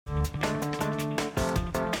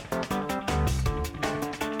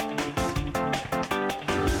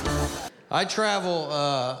I travel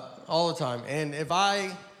all the time, and if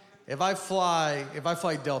I fly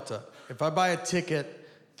Delta, if I buy a ticket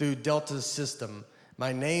through Delta's system,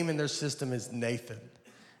 my name in their system is Nathan,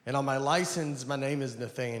 and on my license, my name is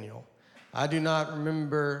Nathaniel. I do not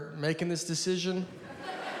remember making this decision.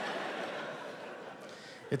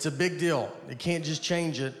 It's a big deal. You can't just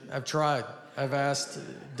change it. I've tried. I've asked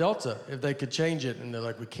Delta if they could change it, and they're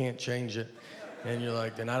like, we can't change it. And you're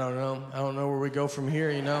like, then I don't know. I don't know where we go from here,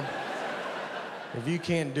 you know? If you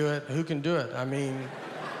can't do it, who can do it? I mean,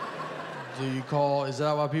 is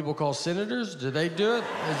that why people call senators? Do they do it?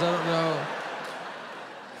 I don't know.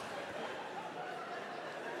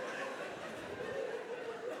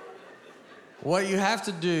 What you have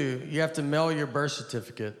to do, you have to mail your birth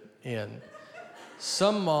certificate in.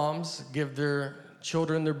 Some moms give their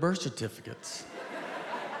children their birth certificates.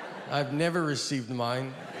 I've never received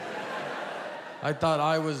mine. I thought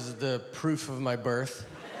I was the proof of my birth.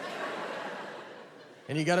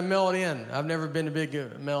 And you gotta mail it in. I've never been a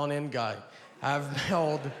big mailing in guy. I've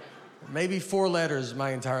mailed maybe 4 letters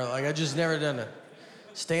my entire life. I just never done it.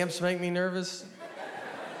 Stamps make me nervous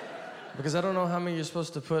because I don't know how many you're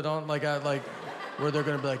supposed to put on. Where they're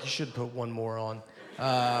gonna be like, you should put one more on.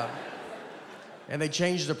 And they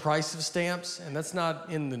changed the price of stamps, and that's not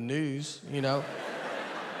in the news, you know?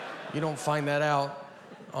 You don't find that out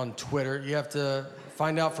on Twitter. You have to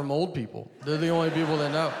find out from old people. They're the only people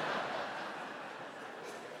that know.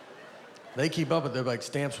 They keep up with it. They're like,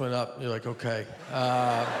 stamps went up. You're like, okay.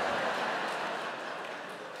 All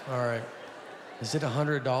right. Is it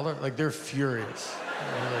 $100? Like, they're furious.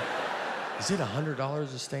 They're like, is it $100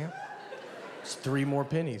 a stamp? It's 3 more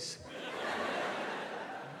pennies.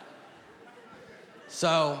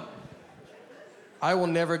 So, I will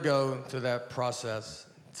never go through that process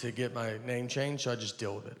to get my name changed, so I just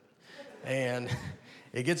deal with it. And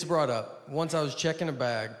it gets brought up. Once I was checking a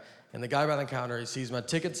bag, and the guy behind the counter, he sees my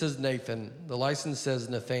ticket says Nathan, the license says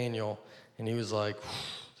Nathaniel, and he was like,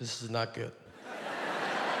 this is not good.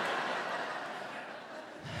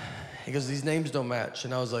 He goes, these names don't match.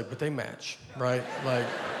 And I was like, but they match, right? Like,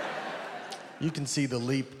 you can see the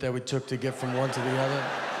leap that we took to get from one to the other.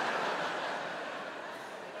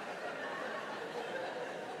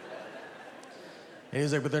 And he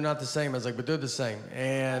was like, but they're not the same. I was like, but they're the same.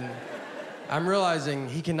 And I'm realizing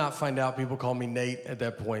he cannot find out people call me Nate at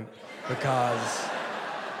that point because,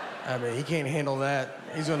 I mean, he can't handle that.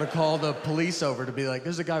 He's gonna call the police over to be like,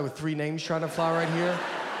 there's a guy with 3 names trying to fly right here.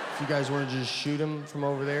 If you guys want to just shoot him from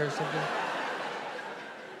over there or something.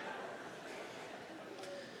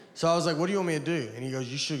 So I was like, what do you want me to do? And he goes,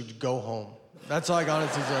 you should go home. That's all I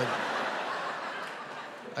honestly said.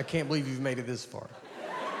 I can't believe you've made it this far.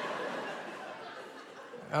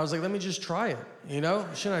 I was like, let me just try it, you know?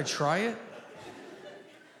 Shouldn't I try it?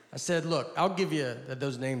 I said, look, I'll give you that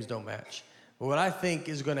those names don't match. But what I think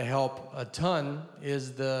is gonna help a ton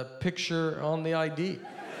is the picture on the ID.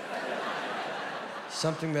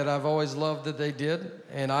 Something that I've always loved that they did.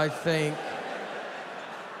 And I think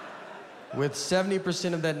with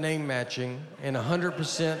 70% of that name matching and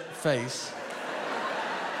 100% face,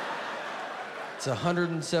 it's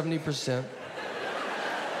 170%.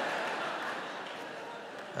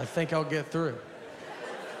 I think I'll get through.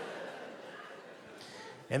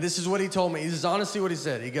 And this is what he told me. This is honestly what he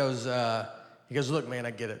said. He goes, look, man,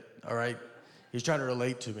 I get it, all right? He's trying to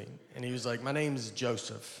relate to me. And he was like, my name's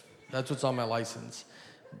Joseph. That's what's on my license.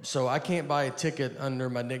 So I can't buy a ticket under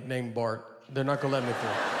my nickname Bart. They're not gonna let me through.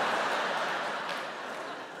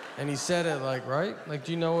 And he said it like, right? Like,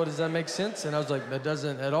 do you know does that make sense? And I was like, that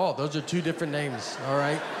doesn't at all. Those are 2 different names, all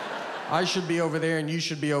right? I should be over there and you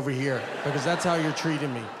should be over here because that's how you're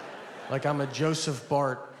treating me. Like I'm a Joseph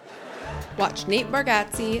Bart. Watch Nate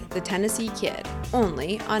Bargatze, The Tennessee Kid,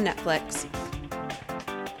 only on Netflix.